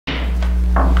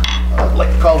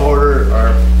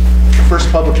First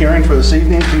public hearing for this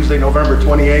evening, Tuesday, November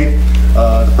 28th.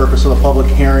 The purpose of the public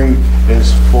hearing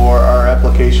is for our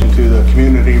application to the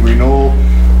Community Renewal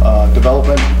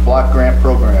Development Block Grant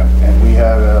Program. And we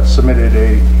have submitted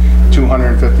a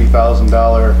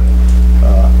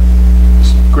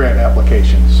 $250,000 grant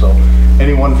application. So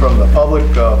anyone from the public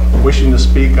wishing to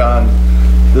speak on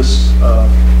this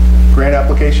grant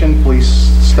application, please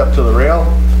step to the rail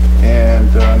and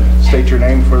state your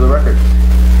name for the record.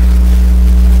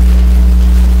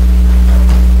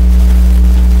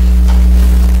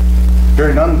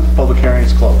 Hearing none, public hearing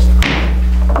is closed.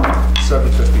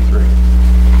 7:53.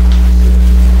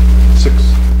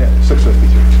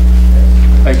 6:53.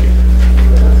 Thank you.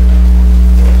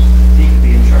 He could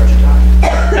be in charge of time.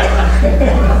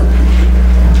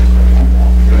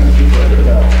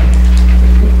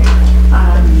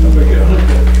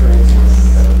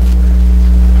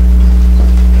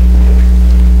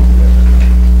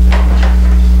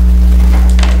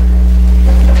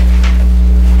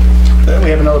 Then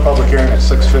we have another public hearing at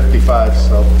 6:55,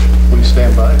 so please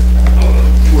stand by.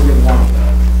 We're going to want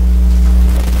that.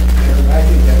 I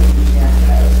think that we can't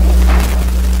have.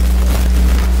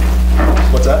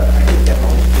 What's that? I think that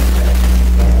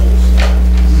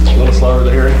A little slower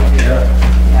the hearing? Yeah.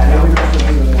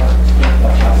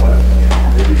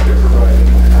 Maybe they're providing. I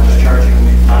was charging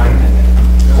me time.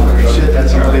 We should have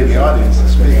somebody in the audience to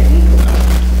speak.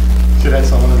 Should have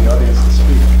someone in the audience to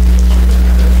speak.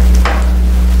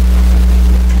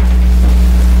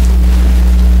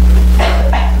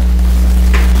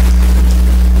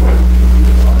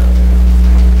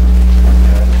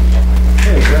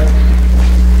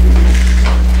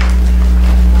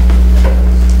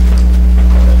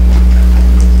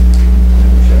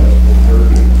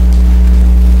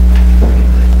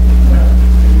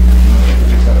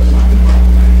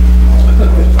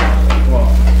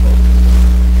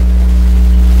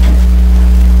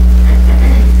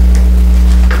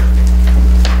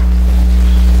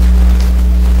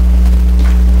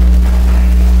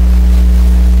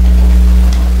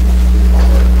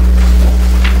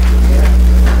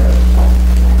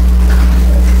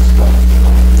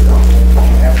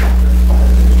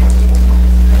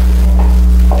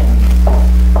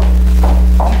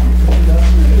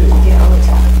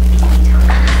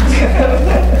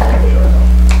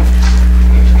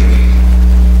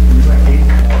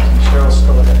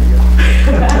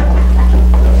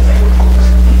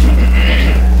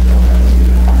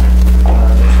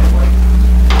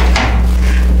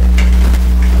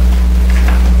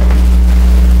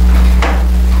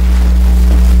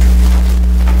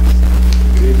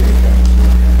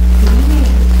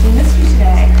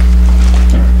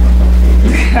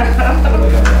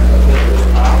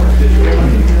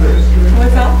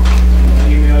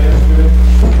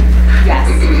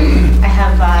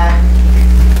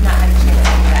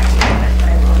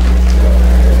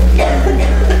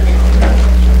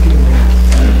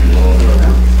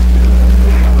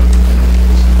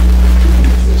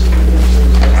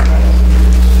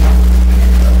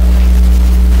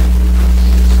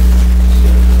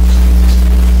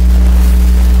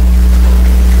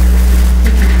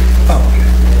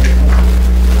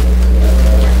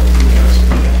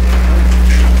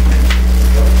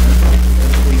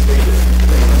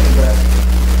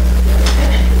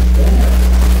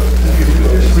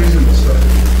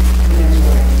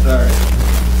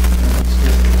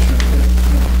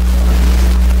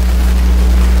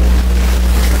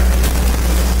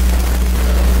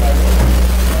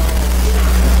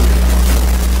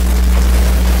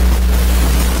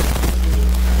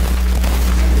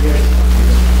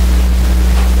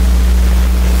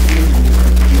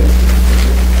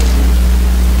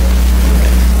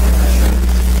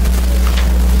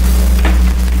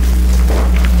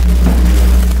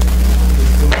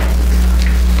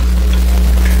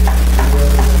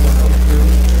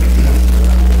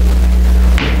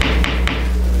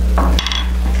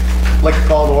 I'd like to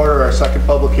call to order our second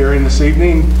public hearing this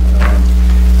evening.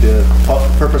 The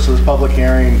purpose of this public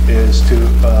hearing is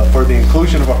for the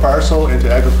inclusion of a parcel into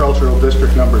agricultural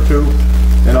district number 2,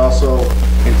 and also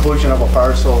inclusion of a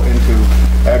parcel into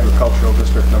agricultural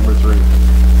district number 3.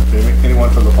 If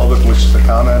anyone from the public wishes to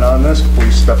comment on this,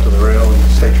 please step to the rail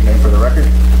and state your name for the record.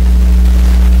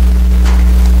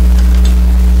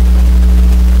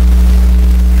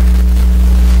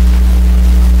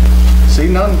 See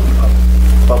none?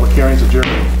 Public hearings adjourned.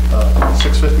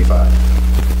 6:55.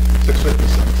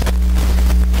 6:56.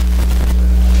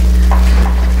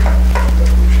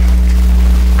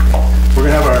 We're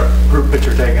going to have our group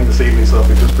picture taken this evening, so if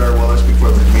you just bear with us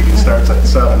before the meeting starts at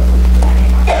 7.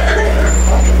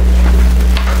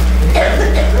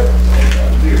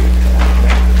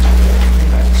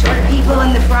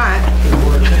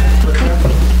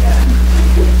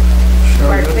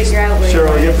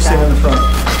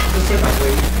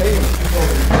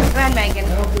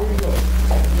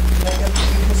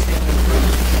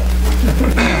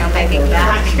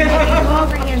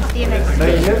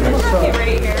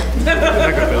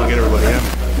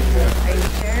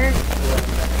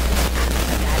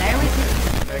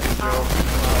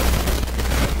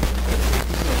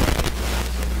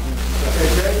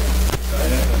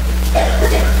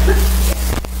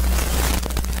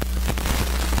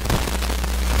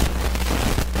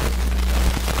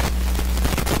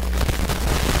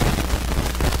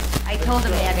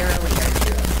 that earlier.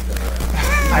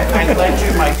 I'd lend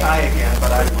you my tie again,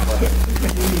 but I...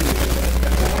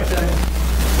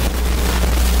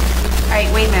 All right,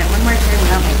 wait a minute, one more turn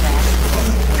without my glasses.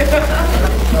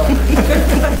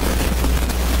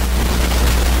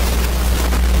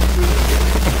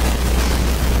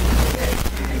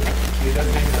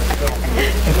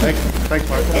 Thanks,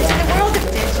 Mark. It's the world of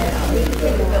digital.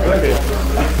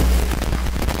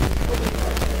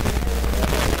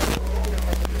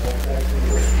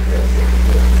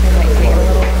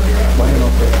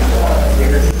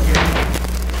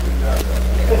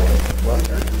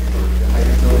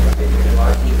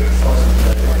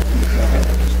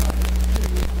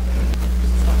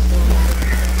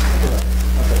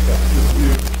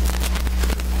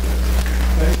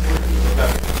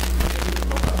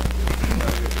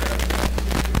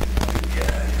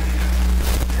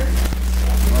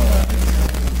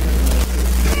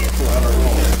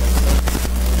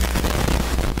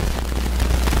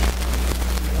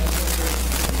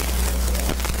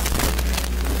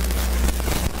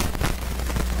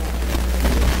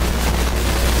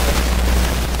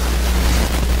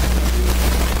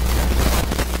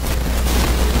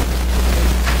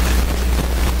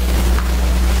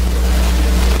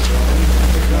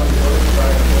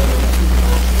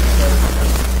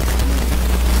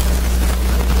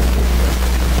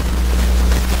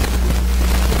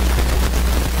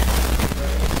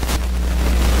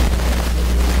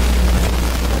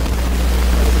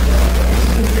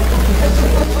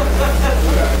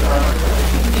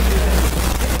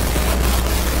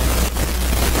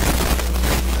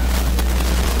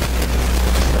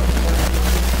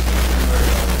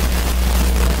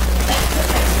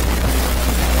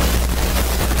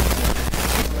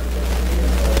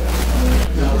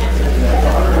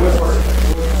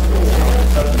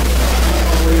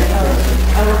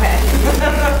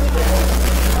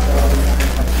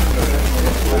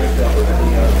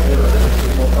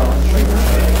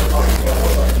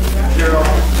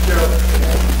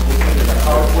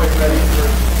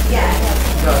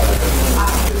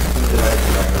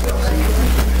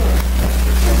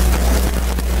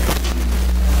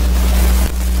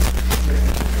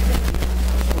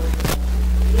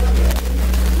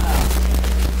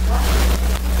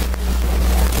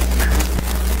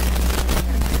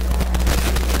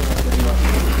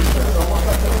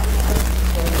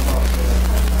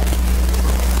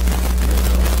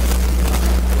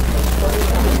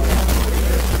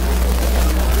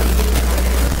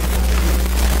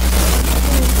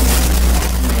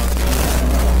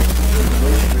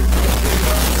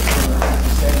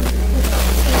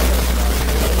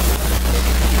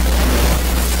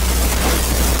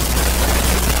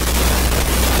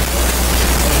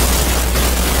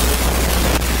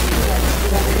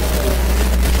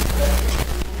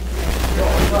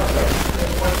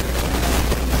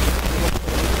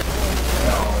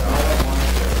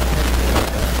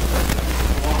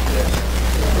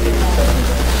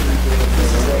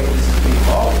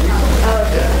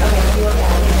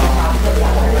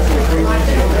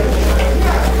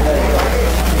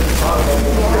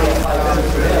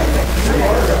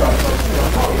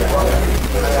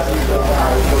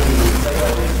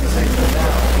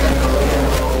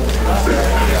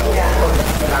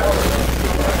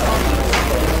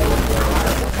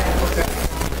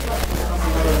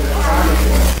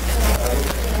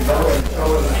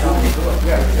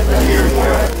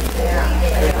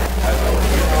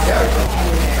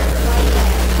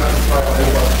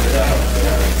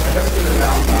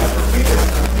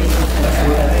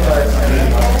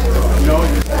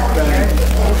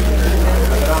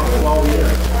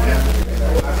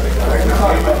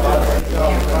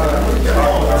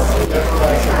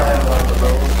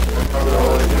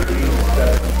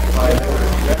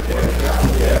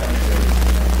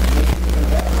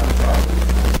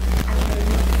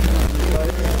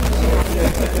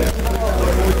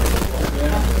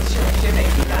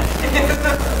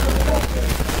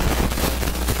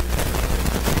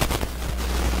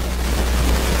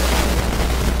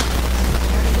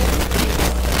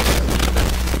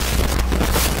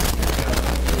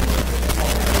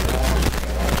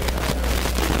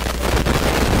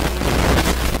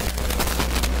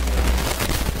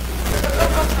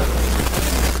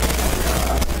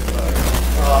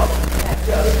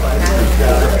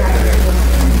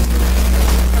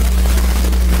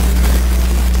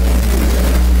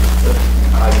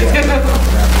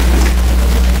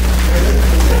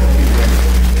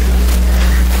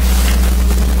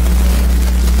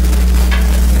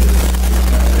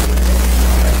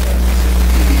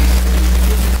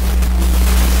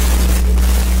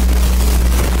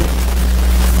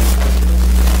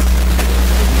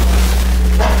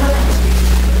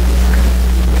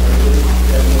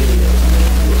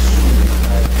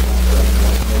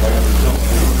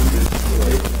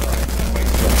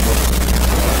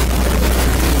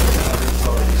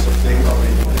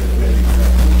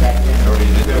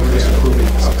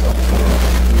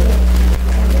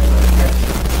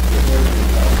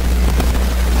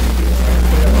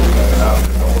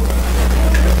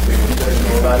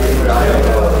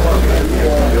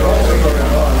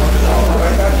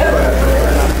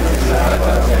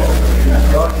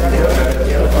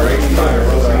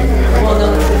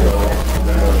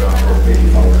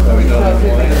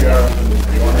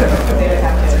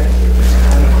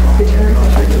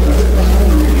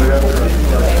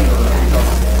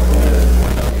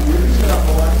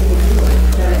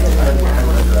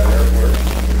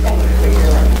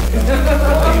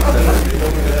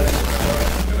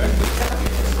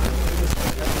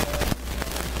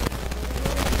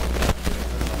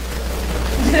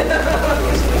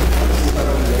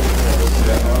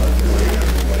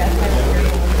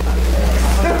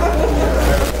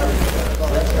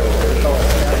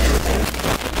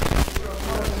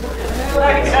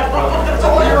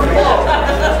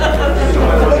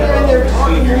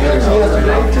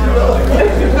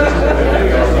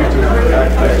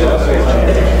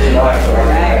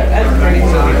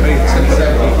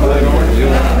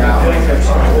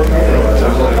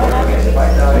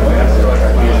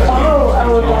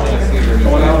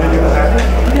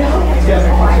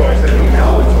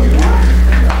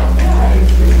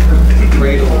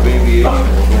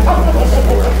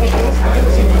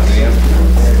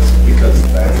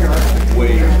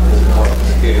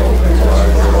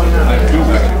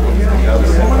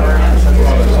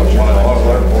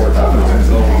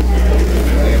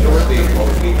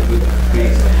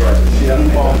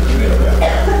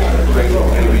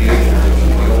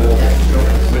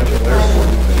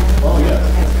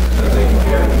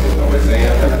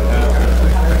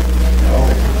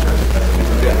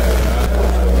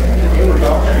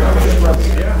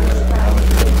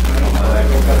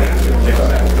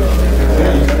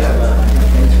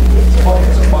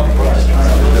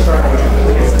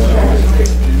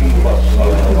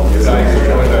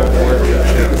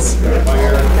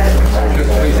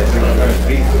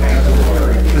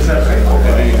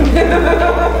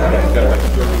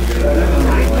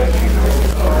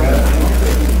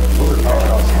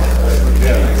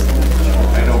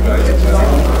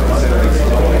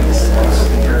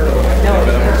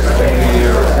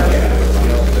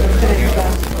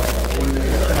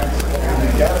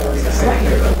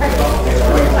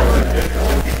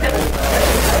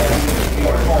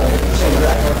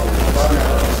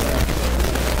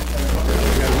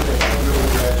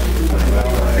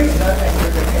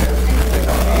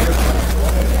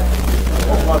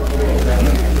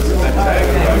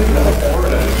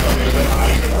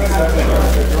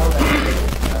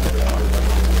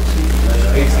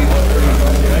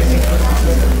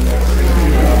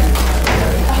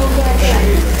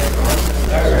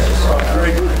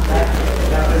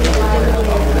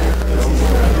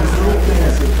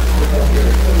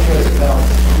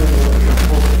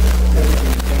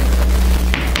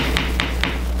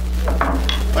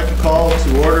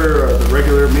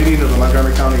 Meeting of the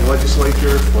Montgomery County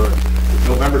Legislature for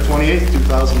November 28,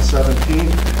 2017,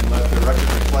 and let the record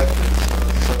reflect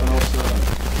it's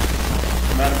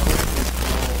 7:07. Madam Clerk, please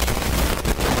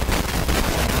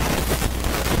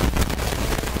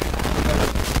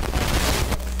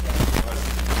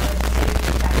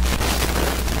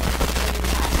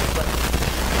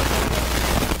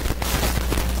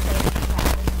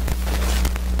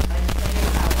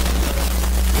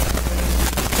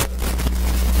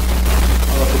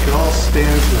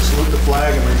stand to salute the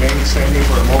flag and remain standing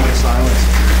for a moment of silence.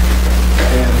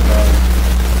 And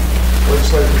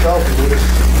Legislator Patel, can you lead us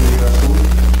in the salute?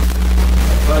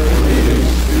 I pledge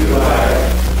allegiance to the flag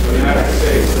of the United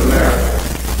States of America,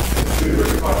 and to the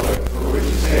republic for which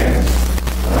it stands,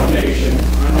 one nation,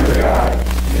 under God,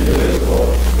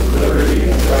 indivisible, with liberty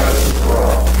and justice for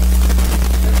all.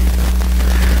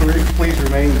 Please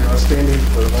remain standing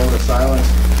for a moment of silence.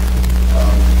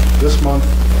 This month,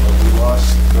 we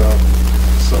lost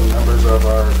some members of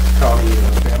our county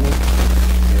family,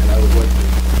 and I would like to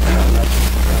mention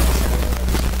our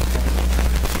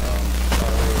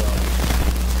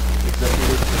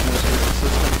executive administrative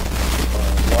assistant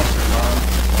lost her mom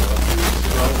a few weeks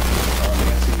ago,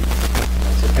 Nancy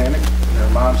Satanic, and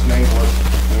her mom's name was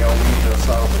Naomi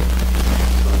Salvo.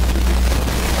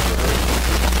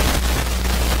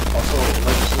 Also,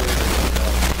 Legislator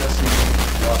Jesse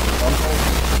lost her uncle,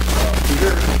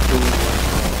 Peter, who was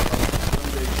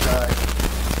shy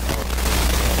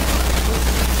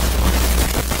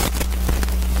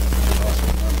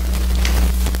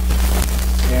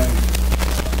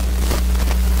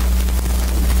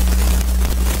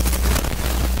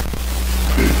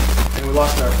and we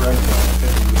lost our friend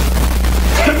Eddie.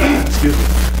 Excuse me.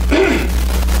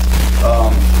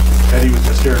 Eddie was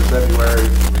just here in February,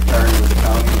 retiring with the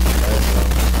county as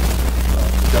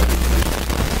deputy commissioner.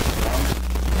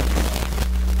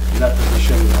 In that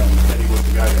position, Eddie was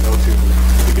the guy to go to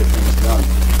get things done.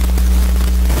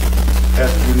 As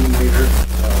a union leader,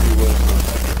 he was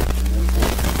an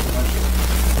influential.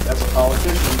 As a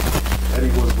politician,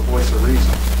 Eddie was the voice of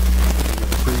reason. In the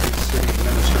previous city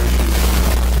administration,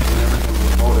 when everything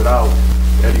was voted out,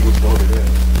 Eddie was voted in.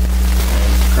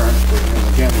 And currently, and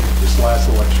again, this last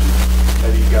election,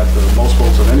 Eddie got the most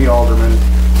votes of any alderman,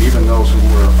 even those who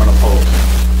were unopposed.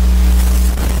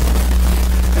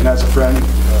 And as a friend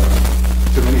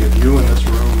to many of you in this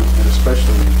room, and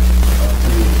especially to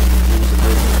me, he was a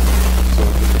great man. So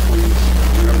just please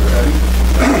remember Eddie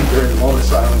during the moment of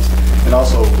silence, and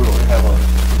also we'll have a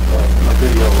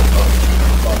video of it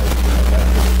afterwards.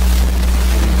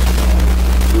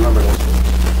 Remember those folks.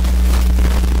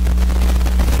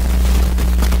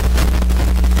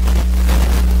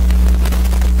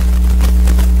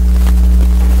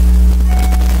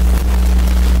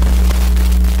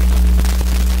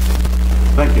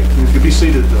 Thank you. You can be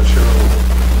seated, Cheryl.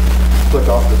 Click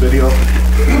off the video.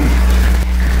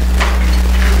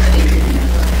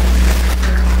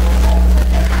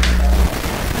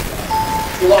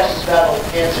 He lost his battle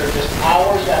with cancer just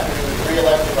hours after he was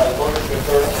re-elected by the voters for the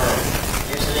third term.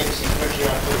 Here's the ABC Bridging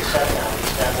on 42nd now,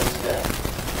 his family's death.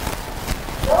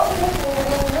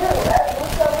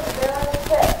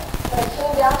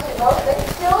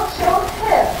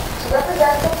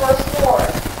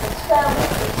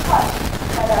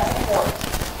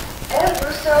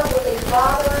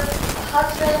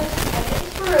 husband, and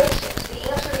inspiration to the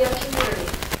Amsterdam community.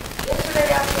 Yesterday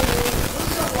afternoon,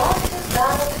 Musa lost his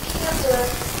battle to cancer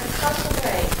and custom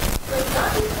pain, but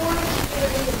not before the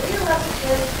community re-elected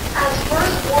him as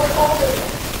first ward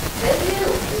alderman. They knew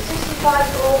the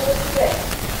 65-year-old was fit,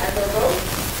 and their vote,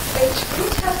 a true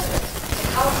testament to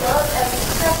how loved and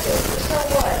respected Musa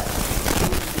was.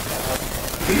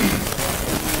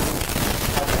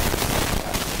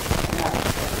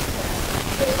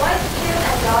 His wife Kim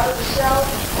and daughter Michelle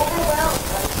overwhelmed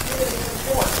by the spirit of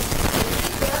reform. He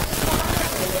began to honor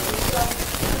with Musa,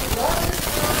 who loved his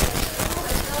town and true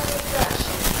Italian fresh.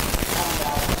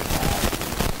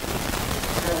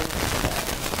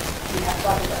 We have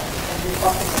Buffalo, and this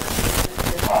Buffalo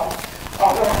is home of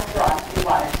the restaurant we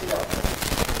wanted to go to.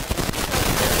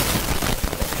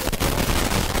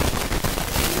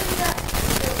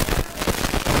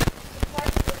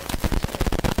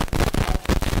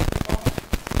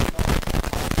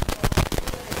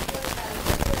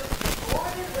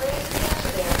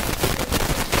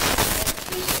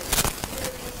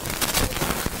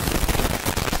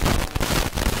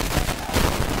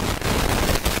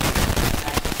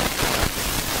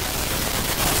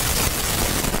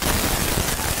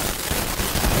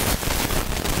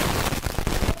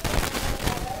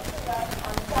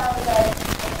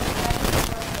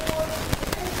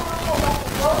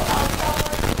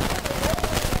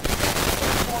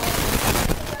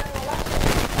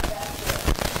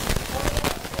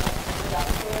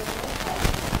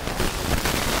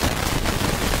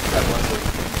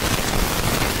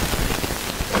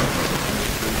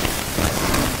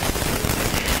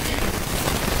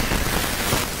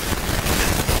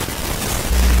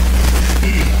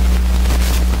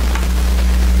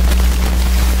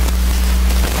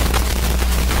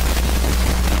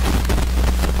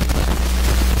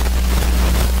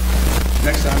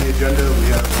 Next on the agenda,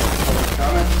 we have the public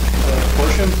comment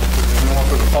portion. If there's no one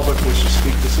for the public who wishes to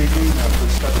speak this evening,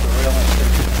 please step to the rail and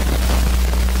state your name.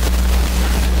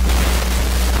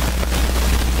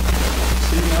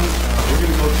 Seeing none, we're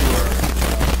going to go to our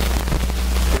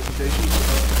presentations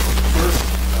first.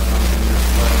 And there's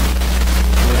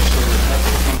legislator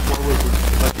Hessel come forward.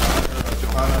 We'd like to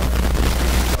honor Johanna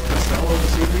Costello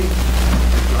this evening.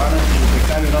 Johanna, if you would be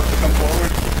kind enough to come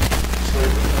forward. Legislator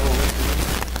Costello, thank you.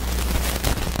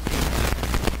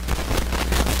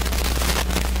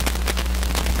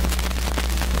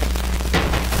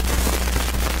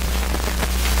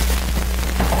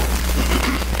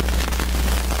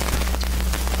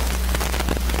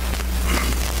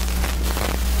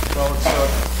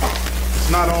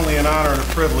 It's not only an honor and a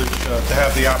privilege to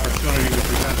have the opportunity to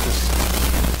present this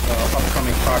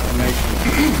upcoming proclamation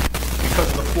because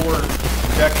of the 4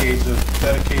 decades of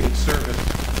dedicated service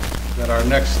that our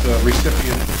next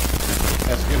recipient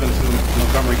has given to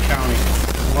Montgomery County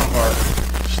as one of our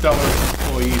stellar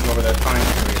employees over that time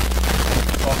period.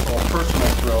 It's also a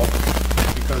personal thrill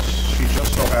because she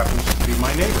just so happens to be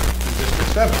my neighbor in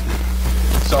District 7.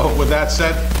 So with that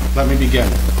said, let me begin.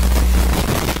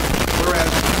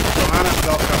 Whereas Johanna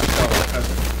Costello has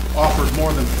offered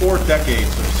more than 4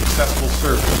 decades of successful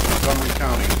service to Montgomery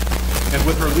County, and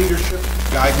with her leadership,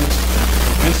 guidance,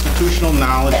 institutional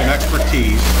knowledge, and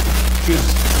expertise, she has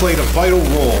played a vital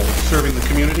role in serving the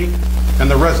community and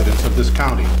the residents of this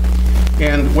county.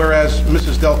 And whereas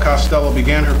Mrs. Del Costello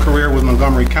began her career with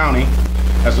Montgomery County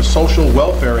as a social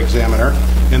welfare examiner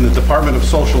in the Department of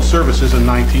Social Services in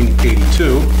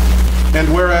 1982, and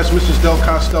whereas Mrs. Del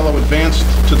Costello advanced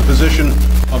to the position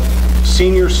of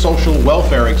Senior Social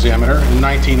Welfare Examiner in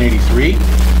 1983,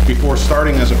 before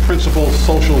starting as a Principal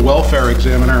Social Welfare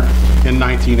Examiner in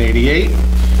 1988,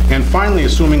 and finally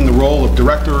assuming the role of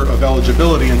Director of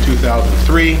Eligibility in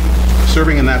 2003,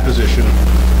 serving in that position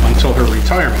until her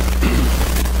retirement.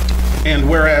 And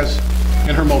whereas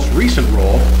in her most recent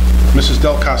role, Mrs.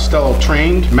 Del Costello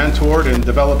trained, mentored, and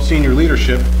developed senior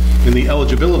leadership in the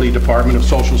Eligibility Department of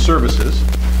Social Services.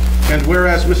 And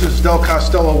whereas Mrs. Del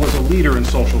Costello was a leader in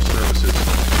social services,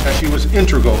 as she was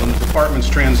integral in the department's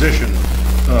transition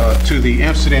to the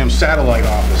Amsterdam Satellite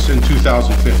Office in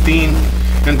 2015,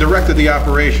 and directed the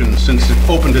operation since it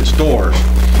opened its doors,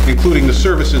 including the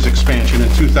services expansion in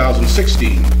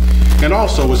 2016, and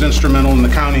also was instrumental in the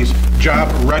county's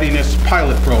Job Readiness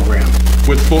Pilot Program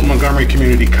with Fulton Montgomery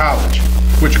Community College,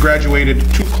 which graduated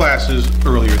 2 classes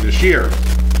earlier this year.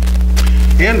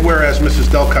 And whereas Mrs.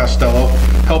 Del Costello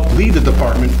helped lead the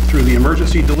department through the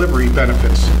emergency delivery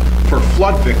benefits for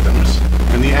flood victims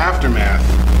in the aftermath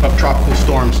of tropical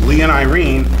storms Lee and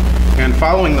Irene, and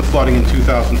following the flooding in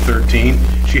 2013,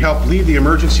 she helped lead the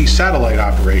emergency satellite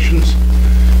operations.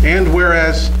 And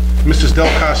whereas Mrs. Del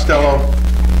Costello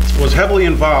was heavily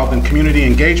involved in community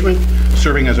engagement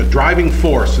serving as a driving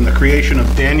force in the creation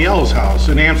of Danielle's House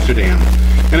in Amsterdam,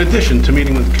 in addition to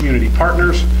meeting with community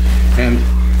partners and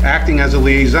acting as a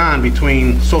liaison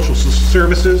between social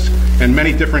services and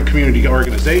many different community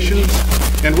organizations.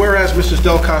 And whereas Mrs.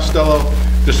 Del Costello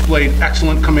displayed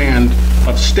excellent command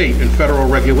of state and federal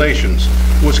regulations,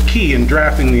 was key in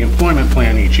drafting the employment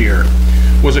plan each year,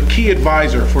 was a key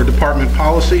advisor for department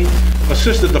policy,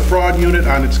 assisted the fraud unit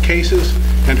on its cases,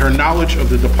 and her knowledge of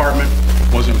the department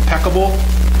was impeccable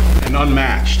and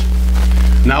unmatched.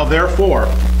 Now therefore,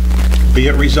 be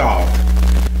it resolved,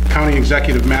 County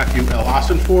Executive Matthew L.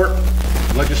 Ossenfort,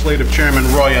 Legislative Chairman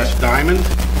Roy S. Diamond,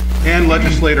 and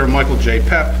Legislator Michael J.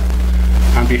 Pepp,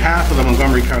 on behalf of the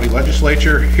Montgomery County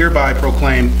Legislature, hereby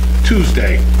proclaim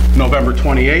Tuesday, November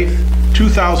 28th,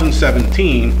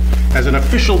 2017, as an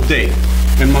official date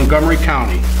in Montgomery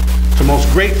County to most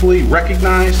gratefully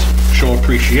recognize, show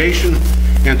appreciation,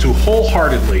 and to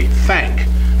wholeheartedly thank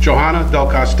Johanna Del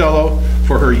Costello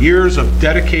for her years of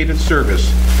dedicated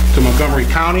service to Montgomery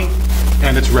County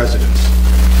and its residents.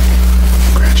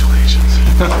 Congratulations.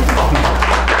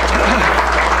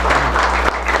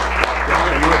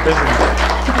 You were busy.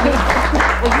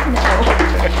 Well, you know.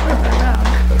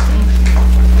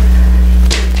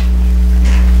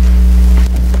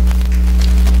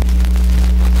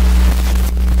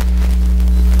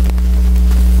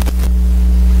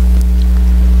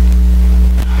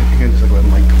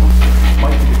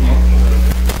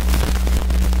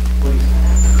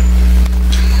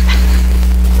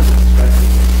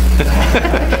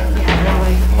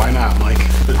 Why not, Mike?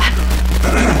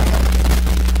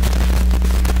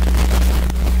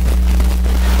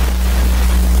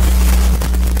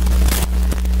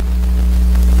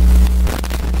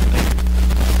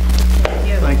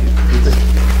 Thank you.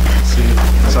 See you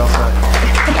Southside.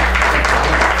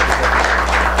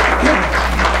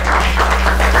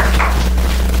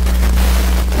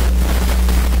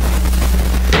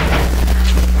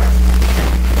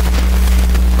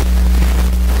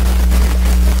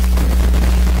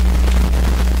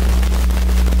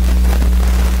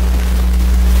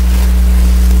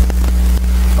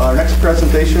 Our next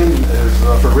presentation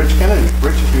is for Rich Kennedy.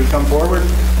 Rich, if you would come forward.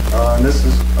 And this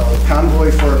is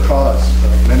Convoy for a Cause.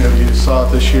 Many of you saw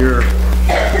it this year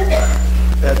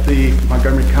at the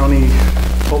Montgomery County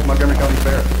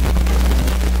Fair.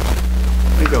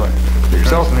 How you doing?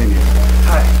 Yourself? I mean, you.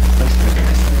 Hi. Nice to meet you.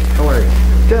 How are you?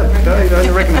 Good. I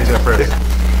didn't recognize you at first.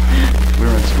 We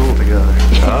were in school together.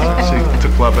 She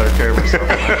took a lot better care of herself.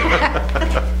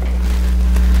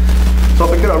 So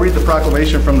if I could, I'll read the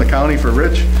proclamation from the county for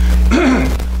Rich.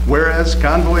 Whereas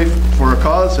Convoy for a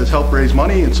Cause has helped raise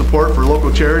money and support for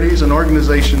local charities and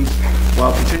organizations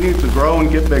while continuing to grow and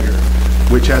get bigger,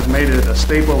 which has made it a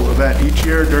staple event each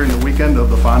year during the weekend of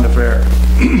the Fonda Fair.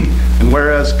 And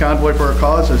whereas Convoy for a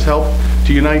Cause has helped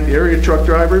to unite the area truck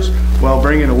drivers while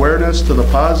bringing awareness to the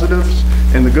positives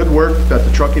and the good work that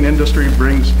the trucking industry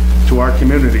brings to our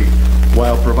community,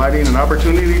 while providing an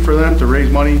opportunity for them to raise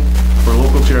money for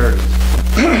local charities.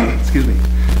 Excuse me.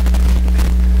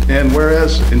 And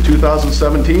whereas in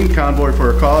 2017, Convoy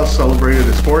for a Cause celebrated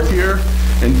its 4th year,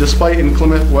 and despite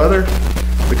inclement weather,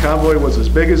 the convoy was as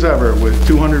big as ever, with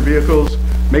 200 vehicles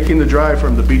making the drive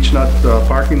from the Beech Nut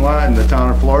parking lot in the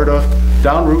town of Florida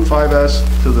down Route 5S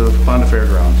to the Fonda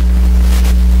Fairgrounds.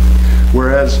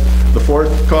 Whereas the fourth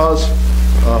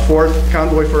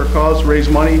Convoy for a Cause raised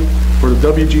money for the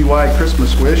WGY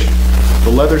Christmas Wish,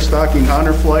 the Leather Stocking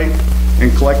Honor Flight,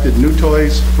 and collected new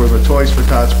toys for the Toys for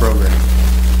Tots program.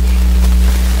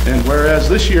 And whereas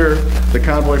this year, the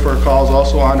Convoy for a Cause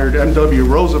also honored M.W.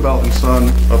 Roosevelt and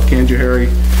Son of Kanjahari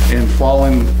and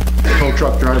fallen tow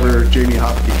truck driver Jamie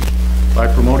Hopke by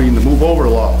promoting the Move Over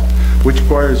law, which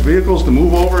requires vehicles to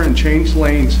move over and change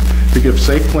lanes to give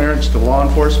safe clearance to law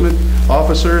enforcement,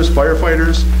 officers,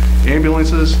 firefighters,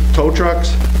 ambulances, tow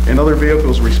trucks, and other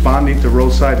vehicles responding to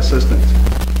roadside assistance.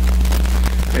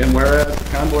 And whereas the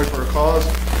Convoy for a Cause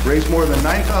raised more than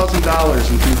 $9,000 in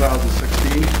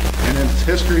 2016, and in its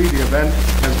history, the event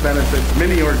has benefited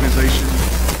many organizations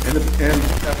and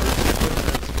efforts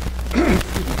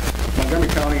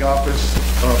Montgomery County Office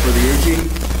for the Aging,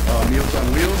 Meals on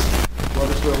Wheels,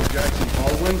 Brothersville Jackson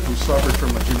Baldwin, who suffered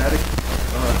from a genetic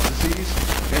disease,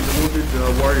 and the Wounded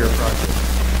Warrior Project,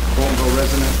 Bowmanville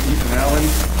resident Ethan Allen,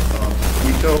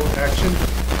 WETO Action,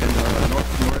 and the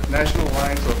National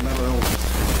Alliance of Mental Illness.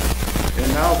 And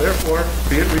now, therefore,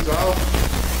 be it resolved,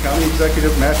 County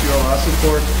Executive Matthew L.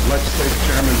 Ossenfort, Legislative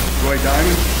Chairman Roy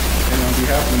Diamond, and on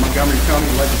behalf of the Montgomery County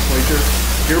Legislature,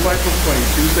 hereby proclaim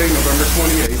Tuesday, November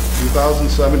 28,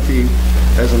 2017,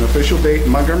 as an official date in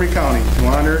Montgomery County to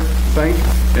honor, thank,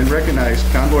 and recognize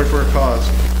Convoy for a Cause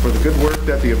for the good work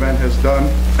that the event has done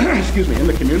excuse me, in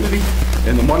the community,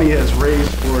 and the money it has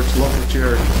raised for its local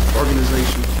charity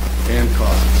organizations and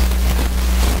causes.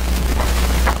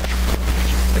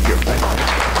 Thank you.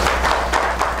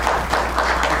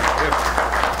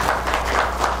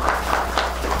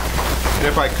 And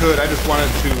if I could, I just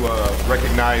wanted to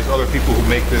recognize other people who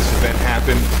make this event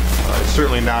happen. It's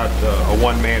certainly not a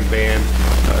one-man band.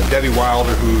 Debbie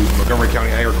Wilder, who's Montgomery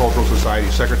County Agricultural Society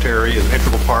Secretary, is an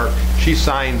integral part. She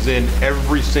signs in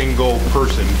every single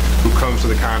person who comes to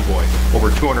the convoy.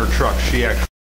 Over 200 trucks she actually